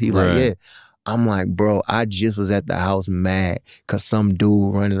Woods? He like, yeah. I'm like, bro, I just was at the house mad because some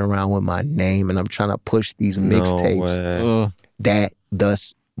dude running around with my name and I'm trying to push these mixtapes. That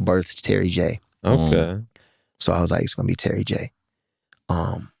thus birthed Terry J. Okay. So I was like, it's going to be Terry J.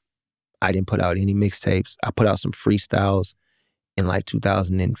 I didn't put out any mixtapes. I put out some freestyles in like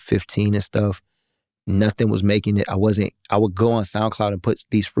 2015 and stuff. Nothing was making it. I would go on SoundCloud and put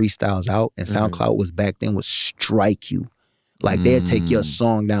these freestyles out, and SoundCloud was back then would strike you. Like they'd take your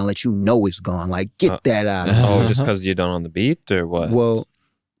song down, let you know it's gone. Like, get that out. Oh, just because you don't on the beat or what? Well,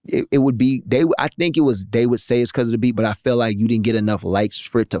 it would be, I think it was, they would say it's because of the beat, but I felt like you didn't get enough likes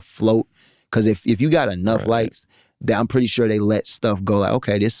for it to float Because if you got enough likes, then I'm pretty sure they let stuff go. Like,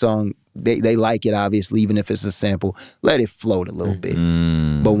 okay, this song, they like it, obviously, even if it's a sample. Let it float a little bit.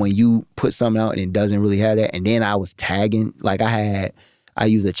 But when you put something out and it doesn't really have that, and then I was tagging, like I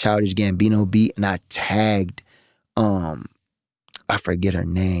used a Childish Gambino beat, and I tagged, I forget her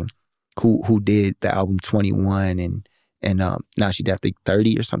name, who did the album 21, and now she did, I think,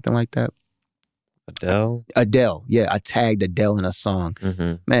 30 or something like that. Adele, yeah. I tagged Adele in a song.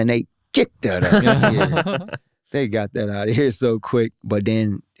 Man, they get that out of here. They got that out of here so quick. But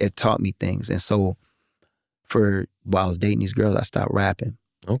then it taught me things. And so while I was dating these girls, I stopped rapping.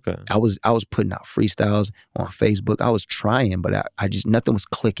 Okay. I was putting out freestyles on Facebook. I was trying, but I just, nothing was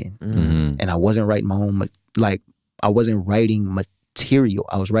clicking. And I wasn't writing my own, I wasn't writing material.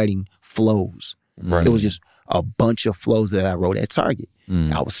 I was writing flows. It was just a bunch of flows that I wrote at Target.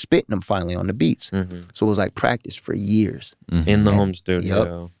 I was spitting them finally on the beats. So it was like practice for years. In the home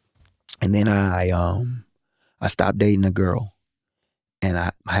studio. Yep. And then I stopped dating a girl, and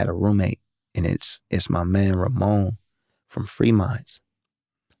I had a roommate, and it's my man Ramon from Free Minds.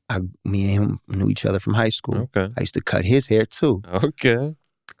 Me and him knew each other from high school. Okay. I used to cut his hair too. Okay.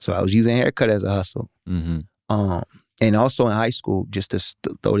 So I was using haircut as a hustle. And also in high school, just to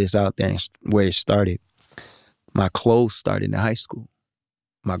throw this out there, where it started, my clothes started in high school.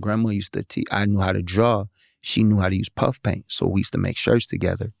 My grandma used to teach. I knew how to draw. She knew how to use puff paint. So we used to make shirts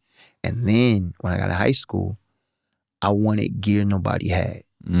together. And then when I got to high school, I wanted gear nobody had.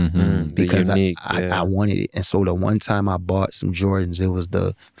 Because I wanted it. And so the one time I bought some Jordans, it was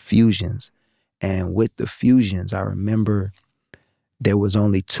the Fusions. And with the Fusions, I remember there was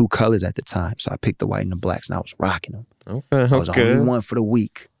only 2 colors at the time. So I picked the white and the blacks, and I was rocking them. Okay. I was only one for the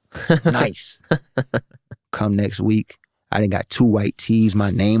week. Nice. Come next week, I done got 2 white tees, my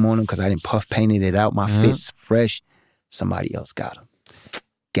name on them, because I didn't puff painted it out. My fit's fresh. Somebody else got them.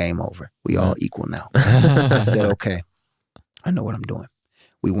 Game over. We all equal now. I said, okay, I know what I'm doing.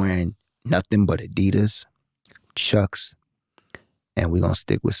 We wearing nothing but Adidas, Chucks, and we gonna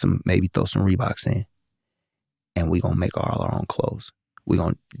stick with maybe throw some Reeboks in. And we gonna make all our own clothes. We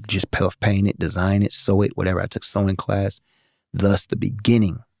gonna just puff paint it, design it, sew it, whatever. I took sewing class. Thus the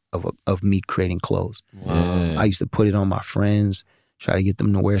beginning of me creating clothes. Wow. I used to put it on my friends, try to get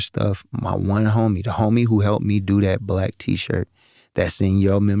them to wear stuff. My one homie, the homie who helped me do that black t-shirt that's in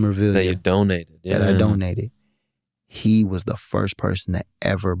your memorabilia. That you donated. Yeah. That I donated. He was the first person to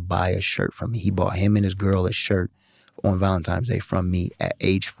ever buy a shirt from me. He bought him and his girl a shirt on Valentine's Day from me at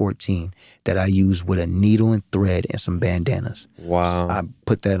age 14 that I used with a needle and thread and some bandanas. Wow. I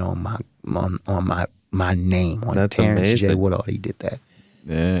put that on my name, on That's Terrence amazing. J. Woodall. He did that.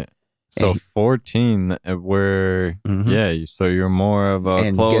 Yeah. So 14, where, so you're more of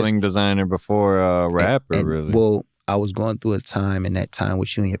a clothing designer before a rapper, really. Well, I was going through a time, in that time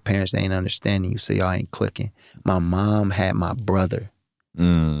with you and your parents, they ain't understanding you, so y'all ain't clicking. My mom had my brother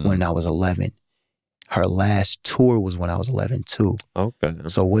when I was 11. Her last tour was when I was 11 too. Okay.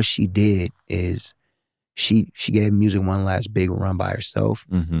 So what she did is she gave music one last big run by herself,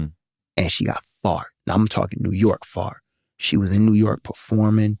 and she got far. Now I'm talking New York far. She was in New York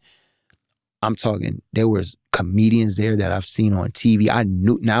performing. I'm talking, there was comedians there that I've seen on TV. I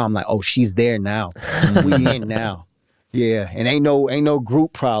knew, now I'm like, oh, she's there now. We in now. Yeah, and ain't no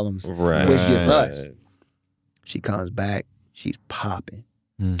group problems. Right. It's just us. She comes back, she's popping.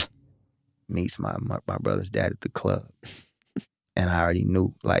 Meets my brother's dad at the club. And I already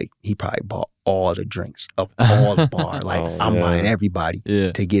knew, like, he probably bought all the drinks of all the bar. Like, I'm buying everybody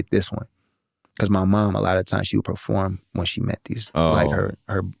to get this one. Because my mom, a lot of times, she would perform when she met these, like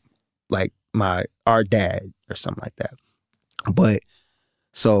our dad or something like that. But,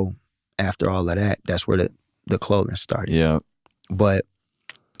 so, after all of that, that's where the clothing started. Yeah. But,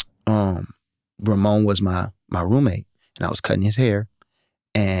 Ramon was my roommate, and I was cutting his hair,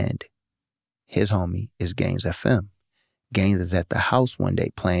 and his homie is Gaines FM. Gaines is at the house one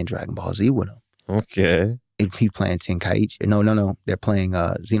day playing Dragon Ball Z with him. Okay. He playing Tenkaichi. No. They're playing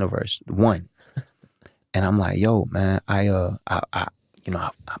Xenoverse 1. And I'm like, yo, man, I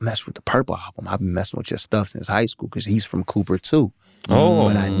messed with the Purple album. I've been messing with your stuff since high school because he's from Cooper too. Oh,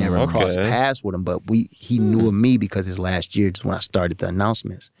 but I never crossed paths with him. But he knew of me because his last year is when I started the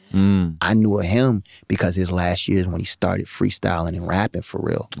announcements. I knew of him because his last year is when he started freestyling and rapping for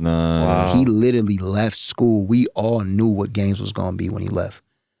real. Wow. He literally left school. We all knew what Gaines was gonna be when he left.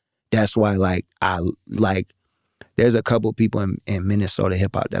 That's why, there's a couple of people in Minnesota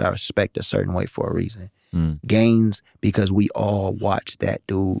hip hop that I respect a certain way for a reason. Gaines, because we all watched that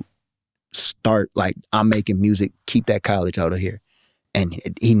dude start, like, I'm making music, keep that college out of here. And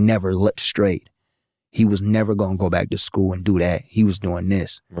he never strayed. He was never gonna go back to school and do that. He was doing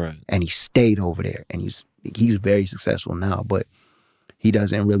this. Right. And he stayed over there. And he's very successful now, but he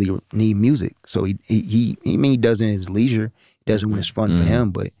doesn't really need music. So he does it in his leisure. He does it when it's fun for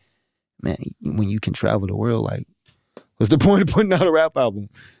him. But man, when you can travel the world, like, what's the point of putting out a rap album?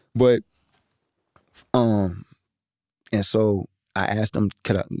 But and so I asked him,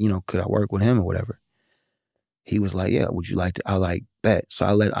 could I work with him or whatever? He was like, yeah, would you like to? I like, bet. So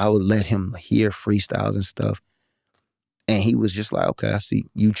I would let him hear freestyles and stuff. And he was just like, okay, I see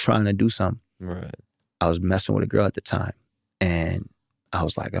you trying to do something. Right. I was messing with a girl at the time. And I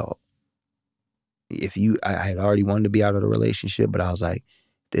was like, oh, I had already wanted to be out of the relationship, but I was like,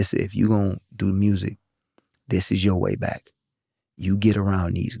 if you gonna do music, this is your way back. You get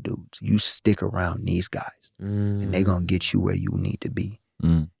around these dudes. You stick around these guys. And they gonna get you where you need to be.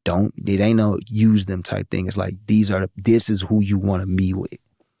 It ain't no use them type thing. It's like, this is who you want to be with.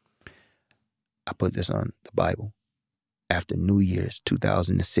 I put this on the Bible. After New Year's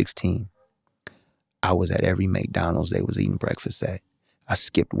 2016, I was at every McDonald's they was eating breakfast at. I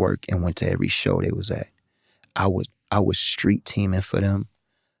skipped work and went to every show they was at. I was street teaming for them.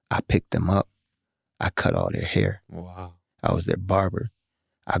 I picked them up. I cut all their hair. Wow. I was their barber.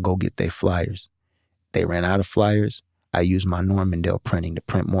 I go get their flyers. They ran out of flyers. I used my Normandale printing to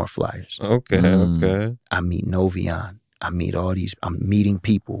print more flyers. Okay, okay. I meet Novion. I'm meeting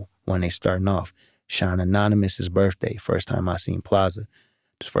people when they starting off. Sean Anonymous's birthday, first time I seen Plaza.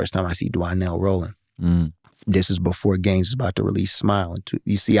 The first time I see Dwynell rolling. This is before Gaines is about to release Smile.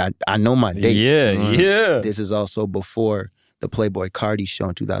 You see, I know my dates. Yeah. This is also before the Playboy Cardi show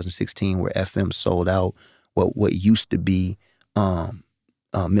in 2016 where FM sold out what used to be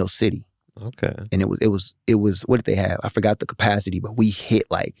Mill City. Okay. And it was what did they have? I forgot the capacity, but we hit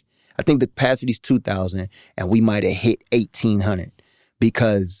I think the capacity's 2,000 and we might have hit 1,800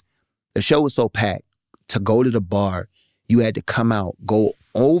 because the show was so packed. To go to the bar, you had to come out, go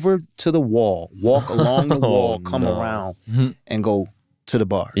over to the wall, walk along the wall, come around and go to the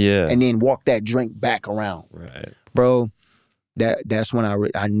bar. Yeah. And then walk that drink back around. Right. Bro, that's when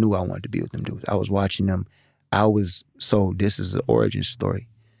I knew I wanted to be with them dudes. I was watching them. So this is the origin story.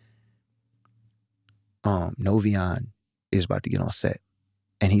 Novion is about to get on set.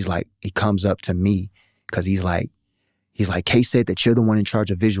 And he comes up to me because he's like, Kay said that you're the one in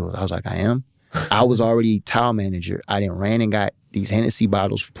charge of visuals. I was like, I am? I was already towel manager. I then ran and got these Hennessy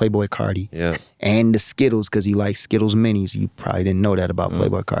bottles for Playboy Cardi. Yeah. And the Skittles, because he likes Skittles minis. You probably didn't know that about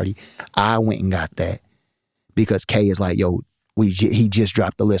Playboy Cardi. I went and got that because Kay is like, yo, he just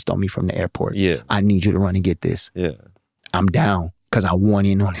dropped the list on me from the airport. Yeah. I need you to run and get this. Yeah. I'm down because I want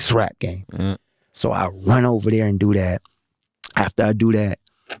in on this rap game. So I run over there and do that. After I do that,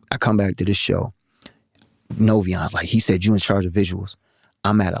 I come back to this show. Novion's like, he said, you in charge of visuals.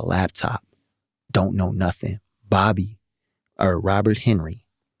 I'm at a laptop. Don't know nothing. Robert Henry,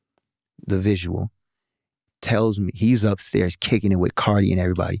 the visual, tells me, he's upstairs kicking it with Cardi and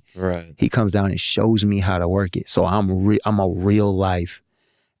everybody. Right. He comes down and shows me how to work it. So I'm a real life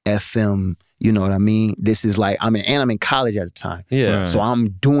FM, you know what I mean? This is like, I'm in college at the time. Yeah. Right. So I'm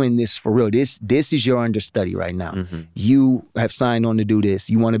doing this for real. This is your understudy right now. You have signed on to do this.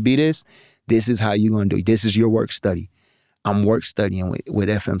 You want to be this? This is how you're going to do it. This is your work study. I'm work studying with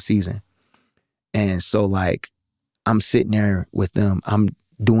FM Season. And so I'm sitting there with them. I'm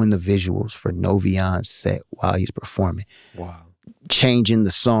doing the visuals for Novion's set while he's performing. Wow. Changing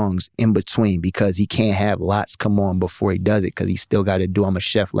the songs in between because he can't have lots come on before he does it because he still got to do, I'm a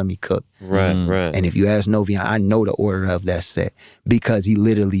chef, let me cook. Right, right. And if you ask Novion, I know the order of that set because he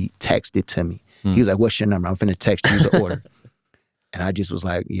literally texted to me. He was like, what's your number? I'm finna text you the order. And I just was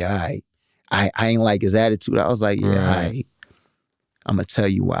like, yeah, all right. I ain't like his attitude. I was like, yeah, all right. I'm going to tell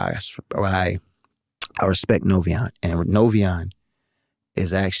you why I respect Novion. And Novion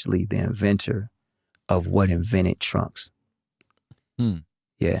is actually the inventor of what invented trunks.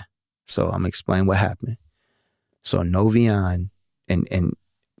 Yeah. So I'm going to explain what happened. So Novion and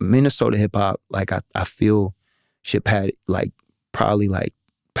Minnesota hip hop, I feel should pat him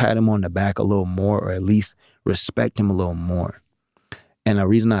on the back a little more or at least respect him a little more. And the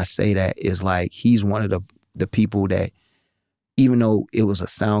reason I say that is he's one of the people that, even though it was a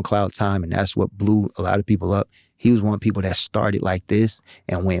SoundCloud time and that's what blew a lot of people up, he was one of the people that started like this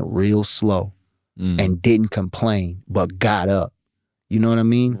and went real slow and didn't complain, but got up. You know what I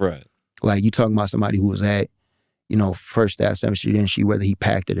mean? Right. You talking about somebody who was at, First Ave 7th Street Entry, whether he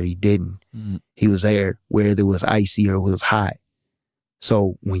packed it or he didn't. He was there whether it was icy or it was hot.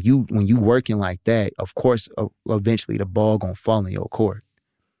 So when you working like that, of course, eventually the ball gonna fall in your court.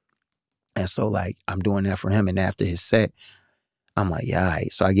 And so I'm doing that for him. And after his set, I'm like, yeah, all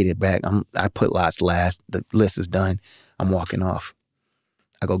right. So I get it back. I put lots last. The list is done. I'm walking off.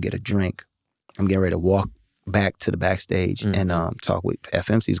 I go get a drink. I'm getting ready to walk back to the backstage and talk with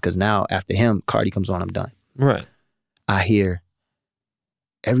FMCs because now after him, Cardi comes on. I'm done. Right. I hear,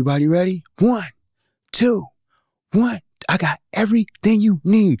 everybody ready? 1, 2, 1. I got everything you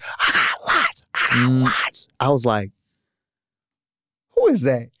need. I got lots. I got lots. I was like, who is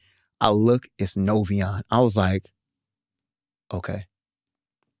that? I look, it's Novion. I was like, okay.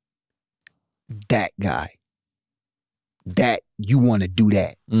 That guy. That you want to do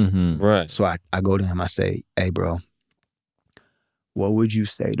that. Right. So I go to him, I say, hey, bro, what would you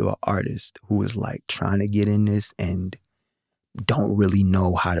say to an artist who is like trying to get in this and don't really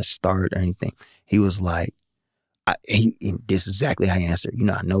know how to start or anything? He was like, this is exactly how he answered. You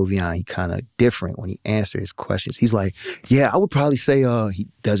know, I know Vion, he kind of different when he answers his questions. He's like, yeah, I would probably say, he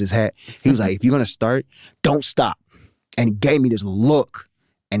does his hat. He was like, if you're going to start, don't stop. And he gave me this look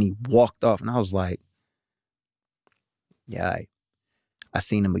and he walked off. And I was like, yeah, I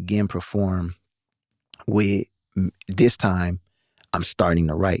seen him again perform with, this time I'm starting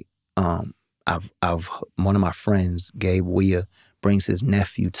to write. I've one of my friends, Gabe Weah, brings his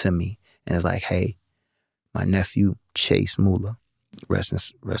nephew to me and is like, hey, my nephew, Chase Mula, rest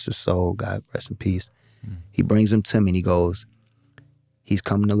his soul, God rest in peace. He brings him to me and he goes, he's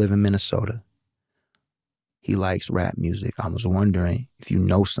coming to live in Minnesota. He likes rap music. I was wondering if you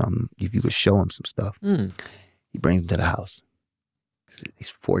know something, if you could show him some stuff. He brings him to the house. He's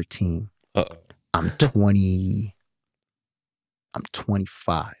 14. Uh-oh. I'm 20. I'm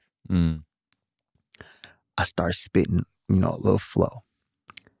 25. I start spitting, a little flow.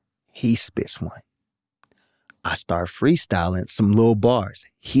 He spits one. I start freestyling some little bars.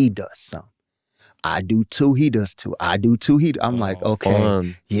 He does some. I do two, he does two. I do two, I'm like, okay,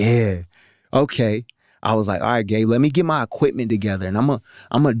 fun. Yeah, okay. I was like, all right, Gabe, let me get my equipment together and I'm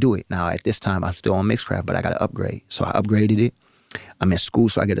gonna do it. Now, at this time, I'm still on Mixcraft, but I got to upgrade. So I upgraded it. I'm in school,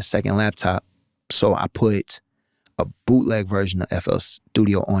 so I get a second laptop. So I put a bootleg version of FL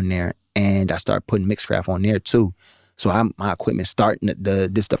Studio on there and I started putting Mixcraft on there too. So my equipment starting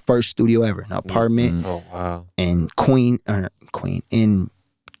this the first studio ever, an apartment in Queen, in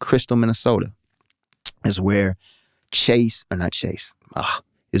Crystal, Minnesota, is where is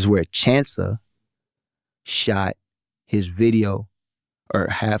where Chansa shot his video, or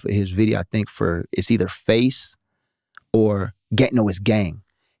half of his video, I think, for, it's either Face or it's Gang.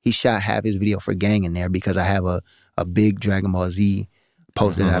 He shot half his video for Gang in there because I have a big Dragon Ball Z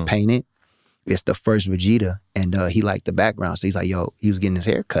poster that I painted. It's the first Vegeta, and he liked the background, so he's like, yo, he was getting his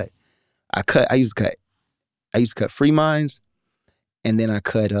hair cut. I used to cut Free Minds, and then I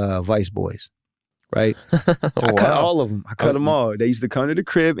cut Vice Boys, right? I cut all of them. I cut them all. They used to come to the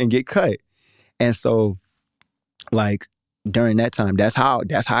crib and get cut. And so, like, during that time, that's how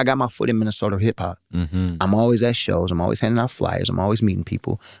I got my foot in Minnesota hip hop. I'm always at shows. I'm always handing out flyers. I'm always meeting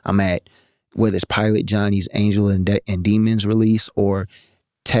people. I'm at, whether it's Pilot Johnny's Angel and Demons release, or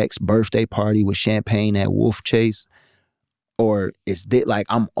Tech's birthday party with champagne at Wolf Chase, or it's like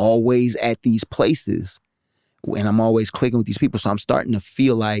I'm always at these places and I'm always clicking with these people. So I'm starting to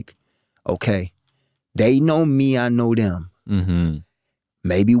feel like, okay, they know me, I know them.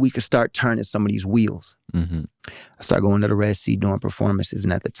 Maybe we could start turning some of these wheels. I started going to the Red Sea doing performances,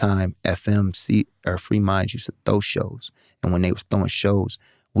 and at the time, FMC or Free Minds used to throw shows. And when they was throwing shows,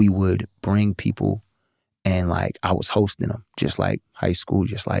 we would bring people, and like I was hosting them, just like high school,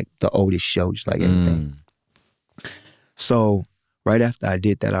 just like the oldest show, just like everything. So right after I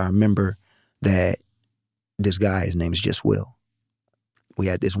did that, I remember that this guy, his name is Just Will. We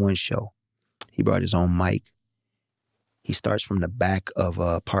had this one show. He brought his own mic. He starts from the back of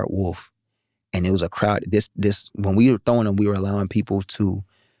Part Wolf, and it was a crowd. This when we were throwing them, we were allowing people to,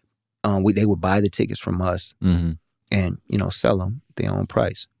 they would buy the tickets from us and sell them at their own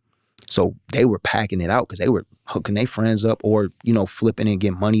price. So they were packing it out because they were hooking their friends up or, flipping and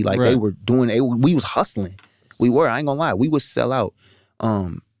getting money. Like they were doing, we was hustling. We were, I ain't gonna lie, we would sell out.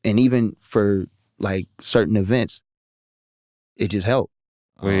 And even for like certain events, it just helped.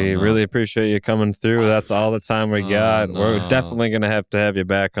 We really appreciate you coming through. That's all the time we got. We're definitely going to have you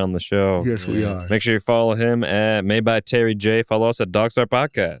back on the show. Yes, we are. Make sure you follow him at MadeByTerry J. Follow us at DogStar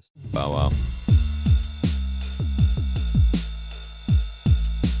Podcast. Wow.